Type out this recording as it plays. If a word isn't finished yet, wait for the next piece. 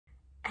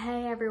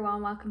Hey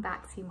everyone, welcome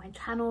back to my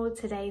channel.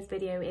 Today's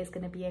video is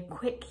going to be a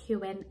quick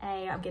Q&A.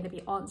 I'm going to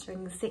be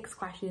answering the 6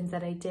 questions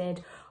that I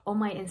did on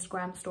my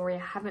Instagram story. I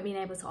haven't been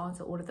able to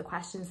answer all of the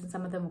questions and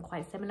some of them were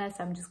quite similar, so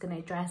I'm just going to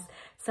address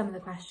some of the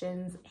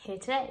questions here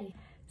today.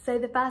 So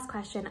the first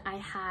question I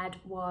had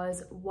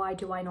was, why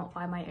do I not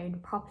buy my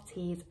own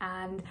properties?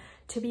 And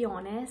to be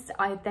honest,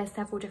 there's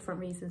several different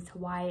reasons to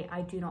why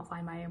I do not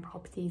buy my own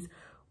properties.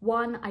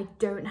 One, I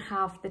don't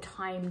have the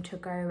time to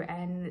go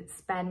and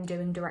spend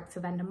doing direct to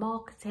vendor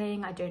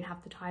marketing. I don't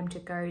have the time to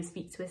go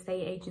speak to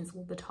estate agents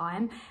all the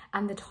time.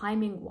 And the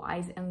timing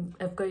wise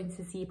of going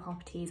to see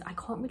properties, I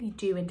can't really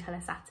do until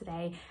a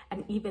Saturday.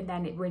 And even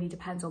then it really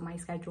depends on my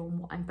schedule and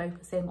what I'm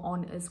focusing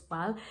on as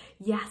well.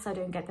 Yes, I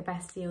don't get the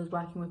best deals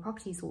working with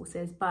property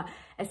sources, but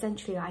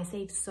essentially I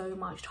save so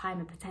much time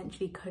and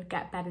potentially could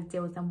get better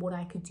deals than what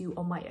I could do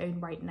on my own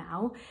right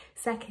now.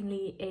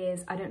 Secondly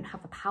is I don't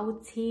have a power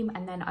team,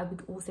 and then I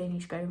would also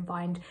need to go and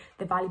find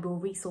the valuable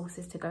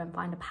resources to go and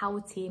find a power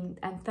team.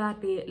 And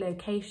thirdly,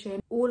 location.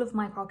 All of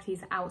my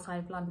properties are outside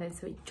of London,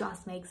 so it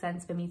just makes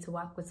sense for me to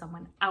work with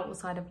someone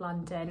outside of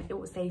London. It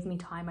will save me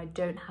time. I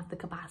don't have the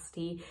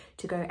capacity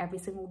to go every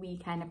single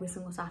weekend, every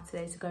single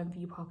Saturday to go and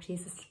view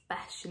properties,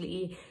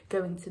 especially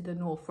going to the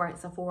north where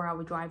it's a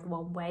 4-hour drive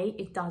one way.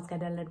 It does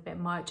get a little bit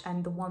much,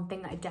 and the one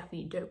thing that I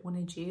definitely don't want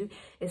to do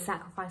is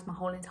sacrifice my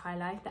whole entire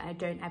life that I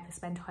don't ever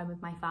spend time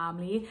with my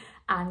family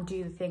and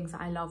do the things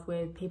that I love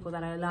with people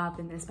that I love,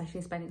 and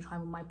especially spending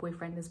time with my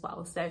boyfriend as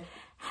well. So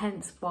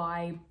hence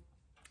why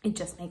it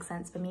just makes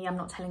sense for me. I'm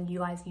not telling you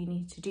guys you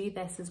need to do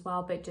this as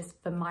well, but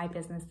just for my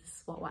business, this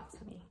is what works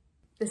for me.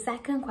 The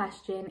second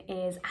question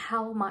is,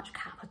 how much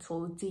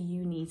capital do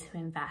you need to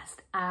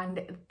invest?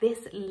 And this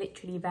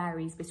literally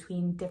varies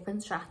between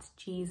different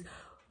strategies,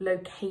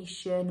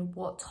 location,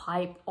 what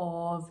type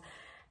of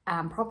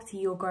property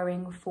you're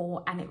going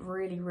for, and it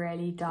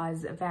really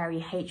does vary.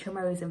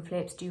 HMOs and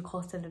flips do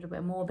cost a little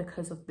bit more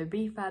because of the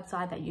refurb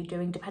side that you're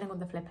doing, depending on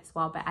the flip as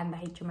well, but and the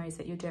HMOs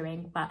that you're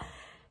doing, but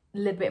a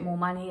little bit more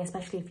money,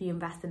 especially if you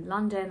invest in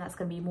London. That's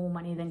going to be more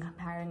money than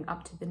comparing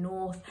up to the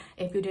north.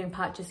 If you're doing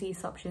purchase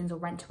lease options or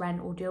rent to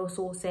rent or deal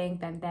sourcing,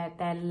 then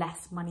they're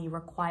less money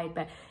required,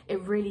 but it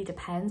really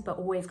depends. But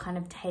always kind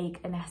of take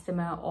an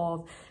estimate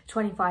of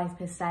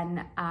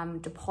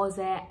 25%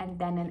 deposit and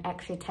then an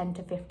extra 10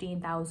 to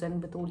 15,000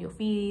 with all your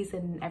fees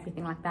and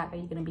everything like that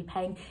you're going to be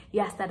paying.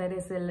 Yes, that it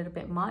is a little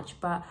bit much,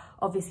 but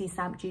obviously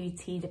stamp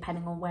duty,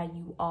 depending on where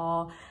you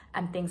are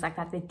and things like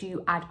that, they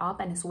do add up,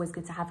 and it's always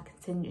good to have a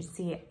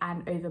contingency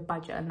and over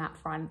budget on that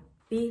front.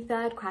 The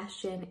third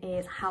question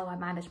is how I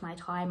manage my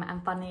time,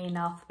 and funnily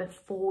enough,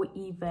 before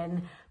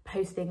even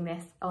posting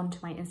this onto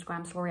my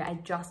Instagram story, I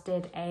just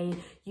did a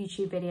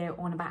YouTube video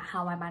on about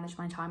how I manage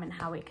my time and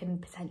how it can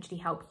potentially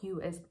help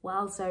you as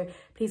well. So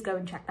please go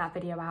and check that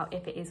video out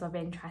if it is of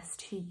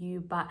interest to you.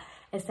 But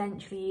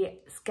essentially,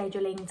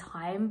 scheduling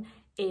time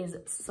is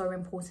so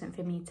important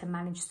for me to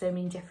manage so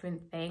many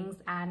different things,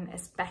 and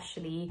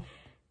especially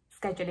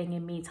scheduling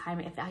in me time.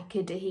 If I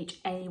could teach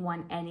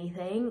anyone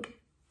anything,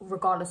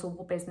 regardless of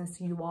what business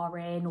you are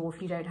in, or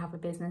if you don't have a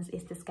business,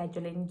 is to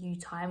scheduling you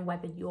time,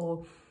 whether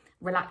you're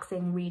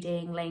relaxing,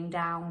 reading, laying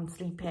down,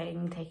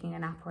 sleeping, taking a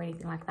nap or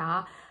anything like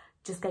that.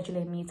 Just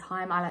scheduling me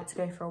time. I like to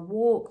go for a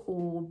walk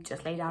or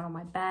just lay down on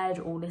my bed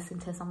or listen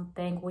to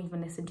something, or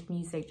even listen to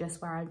music,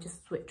 just where I'm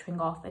just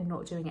switching off and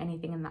not doing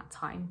anything in that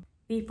time.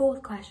 The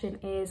fourth question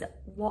is,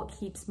 what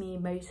keeps me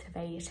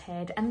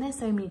motivated? And there's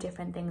so many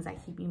different things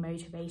that keep me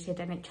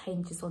motivated, and it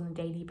changes on a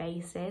daily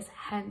basis.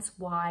 Hence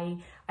why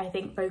I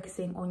think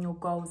focusing on your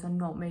goals and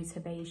not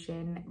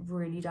motivation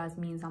really does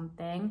mean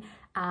something,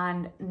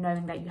 and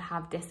knowing that you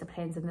have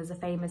disciplines. And there's a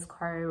famous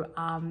quote,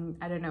 I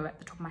don't know at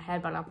the top of my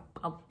head, but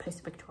I'll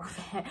post a picture of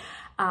it,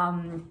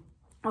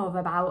 of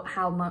about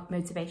how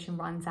motivation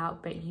runs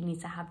out, but you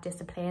need to have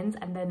disciplines.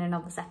 And then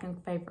another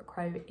second favorite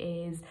quote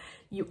is,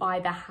 you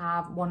either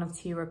have one of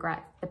two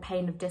regrets, the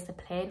pain of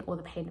discipline or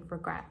the pain of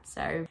regret.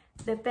 So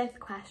the fifth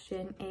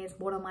question is,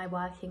 what am I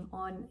working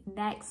on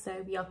next?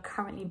 So we are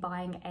currently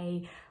buying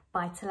a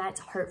buy-to-let.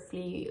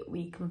 Hopefully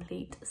we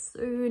complete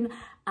soon.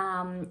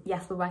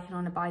 Yes, we're working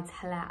on a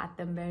buy-to-let at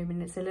the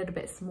moment. It's a little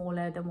bit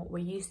smaller than what we're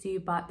used to,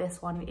 but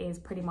this one is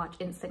pretty much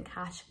instant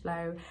cash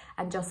flow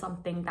and just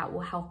something that will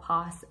help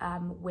us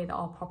with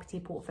our property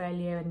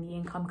portfolio and the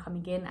income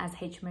coming in, as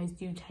HMOs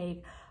do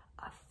take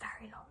a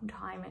very long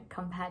time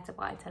compared to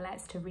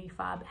buy-to-lets to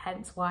refurb,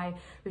 hence why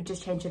we've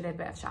just changed a little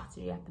bit of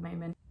strategy at the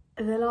moment.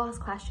 The last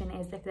question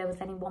is, if there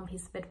was any one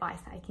piece of advice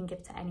that I can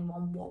give to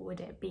anyone, what would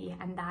it be?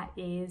 And that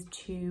is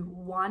to,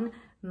 one,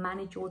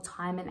 manage your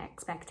time and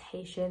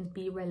expectations,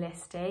 be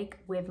realistic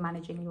with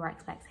managing your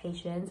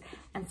expectations.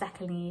 And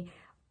secondly,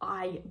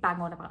 I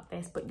bang on about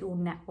this, but your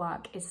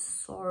network is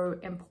so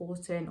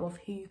important, of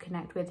who you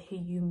connect with, who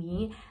you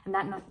meet. And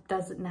that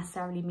doesn't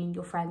necessarily mean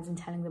your friends and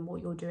telling them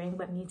what you're doing,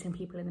 but meeting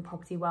people in the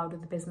property world or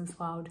the business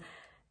world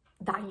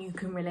that you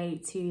can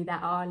relate to,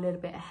 that are a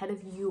little bit ahead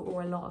of you,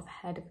 or not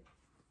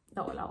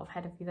a lot of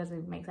ahead of you, doesn't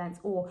even make sense,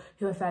 or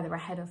who are further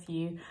ahead of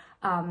you.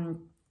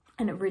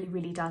 And it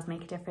really does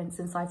make a difference.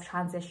 Since I've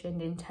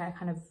transitioned into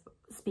kind of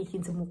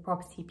speaking to more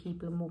property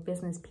people and more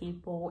business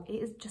people,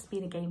 it has just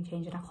been a game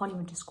changer. And I can't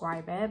even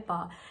describe it,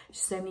 but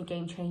just so many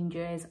game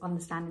changers.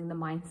 Understanding the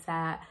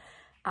mindset,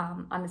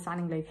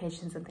 understanding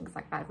locations and things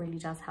like that really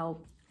does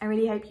help. I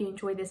really hope you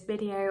enjoyed this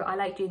video. I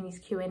like doing these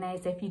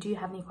Q&As, so if you do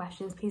have any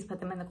questions, please put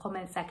them in the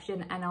comment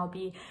section and I'll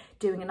be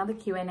doing another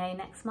Q&A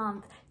next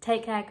month.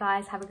 Take care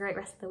guys, have a great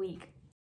rest of the week.